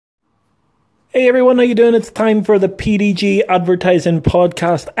Hey everyone, how you doing? It's time for the PDG Advertising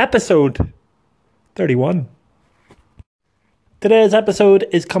Podcast episode 31. Today's episode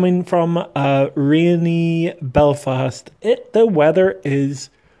is coming from rainy Belfast. The weather is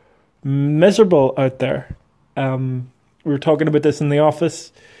miserable out there. We were talking about this in the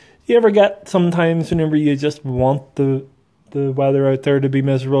office. You ever get sometimes whenever you just want the weather out there to be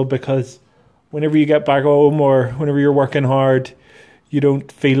miserable because whenever you get back home or whenever you're working hard, you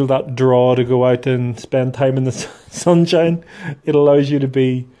don't feel that draw to go out and spend time in the sunshine. It allows you to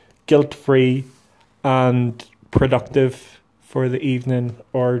be guilt-free and productive for the evening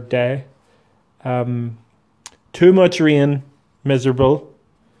or day. Too much rain, miserable.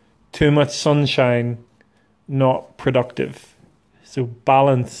 Too much sunshine, not productive. So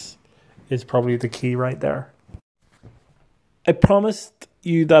balance is probably the key right there. I promised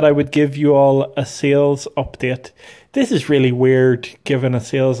you that I would give you all a sales update. This is really weird, giving a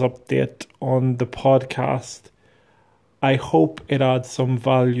sales update on the podcast. I hope it adds some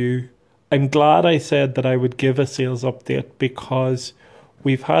value. I'm glad I said that I would give a sales update because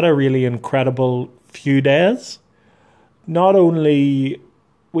we've had a really incredible few days. Not only,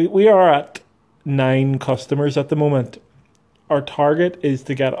 we are at 9 customers at the moment. Our target is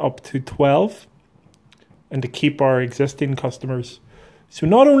to get up to 12 and to keep our existing customers. So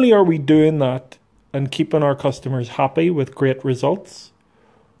not only are we doing that and keeping our customers happy with great results,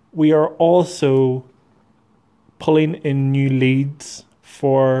 we are also pulling in new leads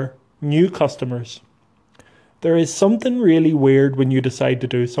for new customers. There is something really weird when you decide to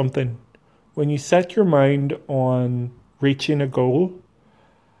do something. When you set your mind on reaching a goal,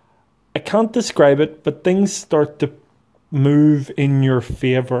 I can't describe it, but things start to move in your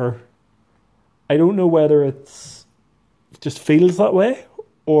favor. I don't know whether it just feels that way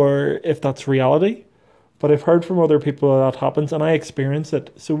or if that's reality, but I've heard from other people that happens and I experience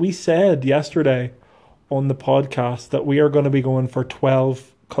it. So we said yesterday on the podcast that we are going to be going for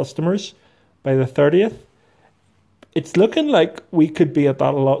 12 customers by the 30th. It's looking like we could be at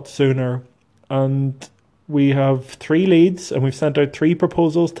that a lot sooner, and we have 3 leads and we've sent out 3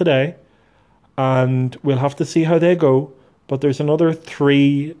 proposals today, and we'll have to see how they go, but there's another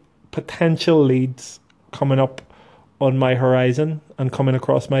 3 potential leads coming up on my horizon and coming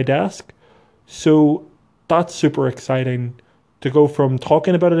across my desk. So that's super exciting to go from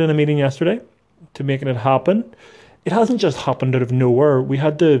talking about it in a meeting yesterday to making it happen. It hasn't just happened out of nowhere. We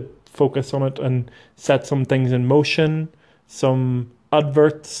had to focus on it and set some things in motion, some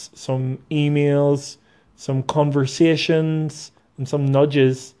adverts, some emails, some conversations, and some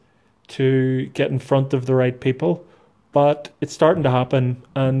nudges to get in front of the right people. But it's starting to happen,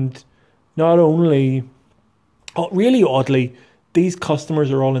 and not only, really oddly, these customers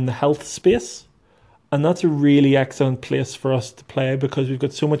are all in the health space, and that's a really excellent place for us to play because we've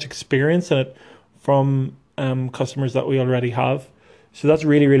got so much experience in it from customers that we already have. So that's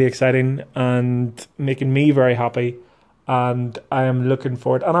really, really exciting and making me very happy, and I am looking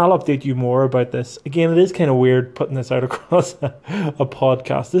forward, and I'll update you more about this. Again, it is kind of weird putting this out across a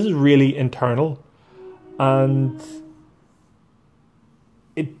podcast. This is really internal, and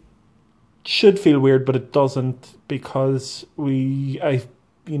should feel weird, but it doesn't, because I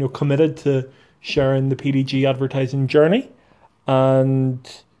committed to sharing the PDG advertising journey,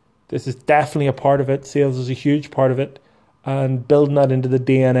 and this is definitely a part of it. Sales is a huge part of it, and building that into the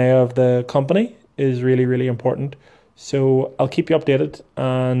DNA of the company is really, really important. So I'll keep you updated,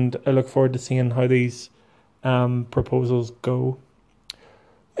 and I look forward to seeing how these proposals go.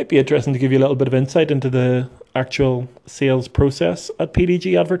 Might be interesting to give you a little bit of insight into the actual sales process at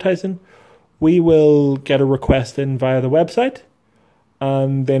PDG Advertising. We will get a request in via the website,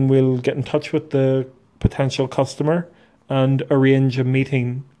 and then we'll get in touch with the potential customer and arrange a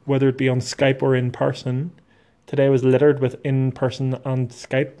meeting, whether it be on Skype or in person. Today was littered with in-person and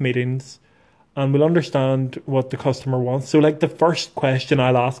Skype meetings, and we'll understand what the customer wants. So like the first question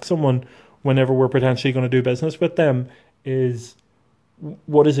I'll ask someone whenever we're potentially going to do business with them is,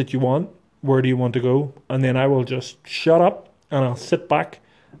 what is it you want? Where do you want to go? And then I will just shut up and I'll sit back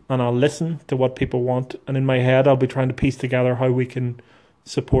and I'll listen to what people want. And in my head, I'll be trying to piece together how we can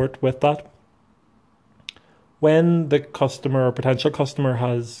support with that. When the customer or potential customer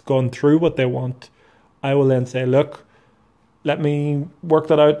has gone through what they want, I will then say, look, let me work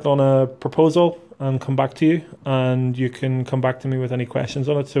that out on a proposal and come back to you. And you can come back to me with any questions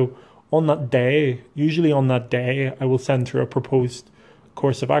on it. So on that day, usually on that day, I will send through a proposed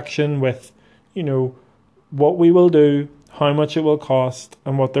course of action with, what we will do, how much it will cost,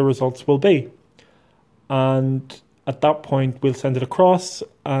 and what the results will be. And at that point, we'll send it across.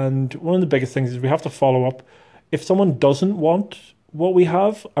 And one of the biggest things is we have to follow up. If someone doesn't want what we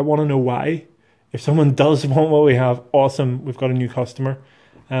have, I want to know why. If someone does want what we have, awesome, we've got a new customer.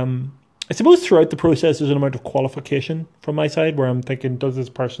 I suppose throughout the process there's an amount of qualification from my side where I'm thinking, does this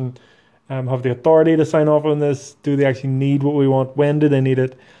person have the authority to sign off on this? Do they actually need what we want? When do they need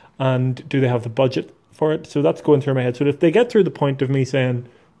it? And do they have the budget for it? So that's going through my head. So if they get through the point of me saying,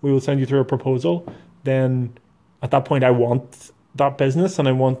 we will send you through a proposal, then at that point I want that business and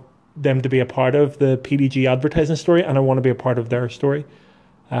I want them to be a part of the PDG advertising story, and I want to be a part of their story.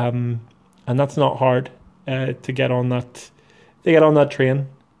 And that's not hard to get on that. They get on that train,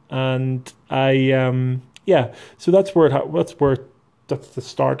 and so that's that's the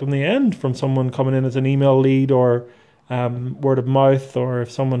start and the end from someone coming in as an email lead or word of mouth, or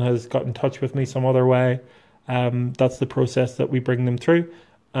if someone has got in touch with me some other way. That's the process that we bring them through.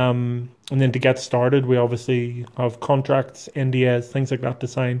 And then to get started, we obviously have contracts, NDAs, things like that to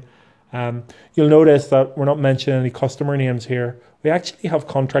sign. You'll notice that we're not mentioning any customer names here. We actually have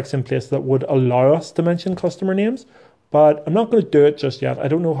contracts in place that would allow us to mention customer names, but I'm not going to do it just yet. I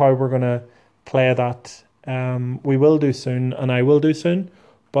don't know how we're going to play that. We will do soon, and I will do soon,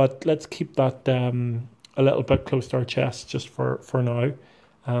 but let's keep that a little bit close to our chest just for now.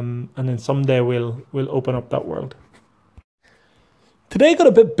 And then someday we'll open up that world. Today got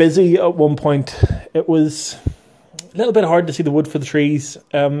a bit busy at one point. It was a little bit hard to see the wood for the trees.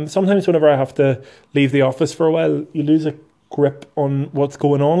 Sometimes whenever I have to leave the office for a while, you lose a grip on what's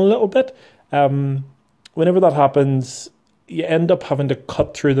going on a little bit. Whenever that happens, you end up having to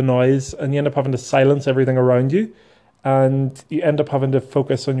cut through the noise and you end up having to silence everything around you, and you end up having to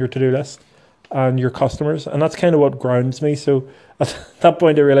focus on your to-do list and your customers, and that's kind of what grounds me. So at that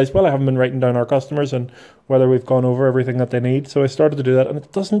point I realised, well, I haven't been writing down our customers and whether we've gone over everything that they need. So I started to do that, and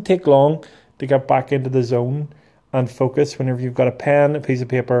it doesn't take long to get back into the zone and focus whenever you've got a pen, a piece of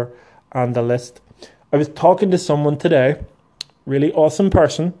paper, and a list. I was talking to someone today, really awesome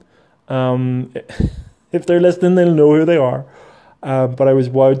person. If they're listening, they'll know who they are. But I was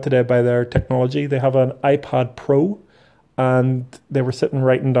wowed today by their technology. They have an iPad Pro, and they were sitting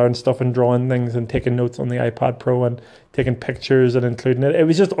writing down stuff and drawing things and taking notes on the iPad Pro and taking pictures and including it. It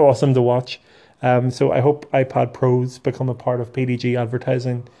was just awesome to watch. So I hope iPad Pros become a part of PDG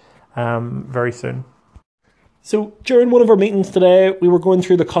advertising very soon. So during one of our meetings today, we were going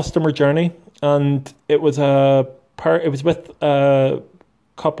through the customer journey, and it was with a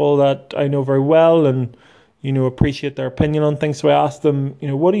couple that I know very well and appreciate their opinion on things. So I asked them,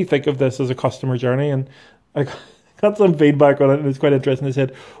 what do you think of this as a customer journey? And I got some feedback on it, and it's quite interesting. They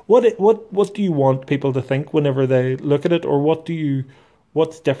said, what do you want people to think whenever they look at it, or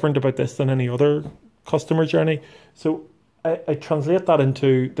what's different about this than any other customer journey? So I translate that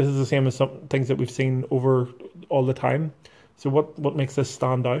into, this is the same as some things that we've seen over all the time. So what makes this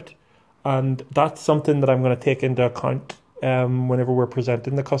stand out? And that's something that I'm going to take into account whenever we're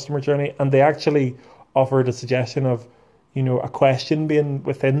presenting the customer journey. And they actually offered a suggestion of, a question being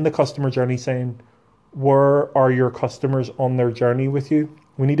within the customer journey saying, where are your customers on their journey with you?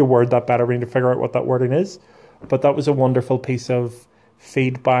 We need to word that better. We need to figure out what that wording is. But that was a wonderful piece of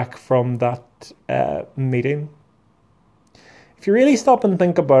feedback from that meeting. If you really stop and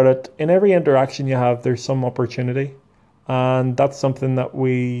think about it, in every interaction you have, there's some opportunity. And that's something that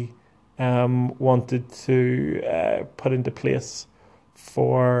we wanted to put into place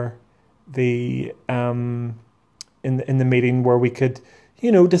for the in the meeting, where we could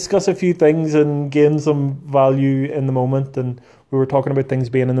discuss a few things and gain some value in the moment. And we were talking about things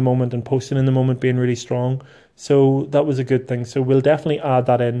being in the moment and posting in the moment being really strong. So that was a good thing. So we'll definitely add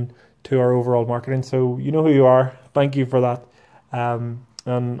that in to our overall marketing. So you know who you are. Thank you for that. And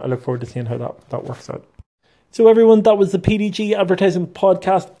I look forward to seeing how that works out. So everyone, that was the PDG Advertising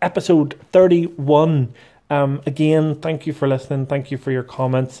Podcast, episode 31. Again, thank you for listening. Thank you for your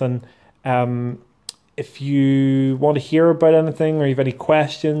comments. And if you want to hear about anything, or you have any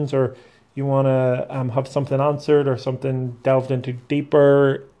questions, or you want to have something answered or something delved into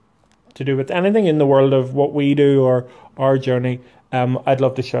deeper to do with anything in the world of what we do or our journey, I'd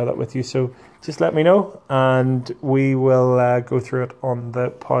love to share that with you. So just let me know, and we will go through it on the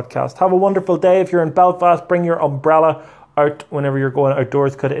podcast. Have a wonderful day. If you're in Belfast, bring your umbrella out whenever you're going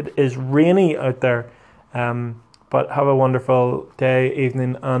outdoors, because it is rainy out there. But have a wonderful day,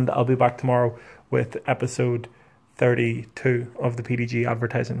 evening, and I'll be back tomorrow with episode 32 of the PDG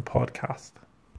Advertising Podcast.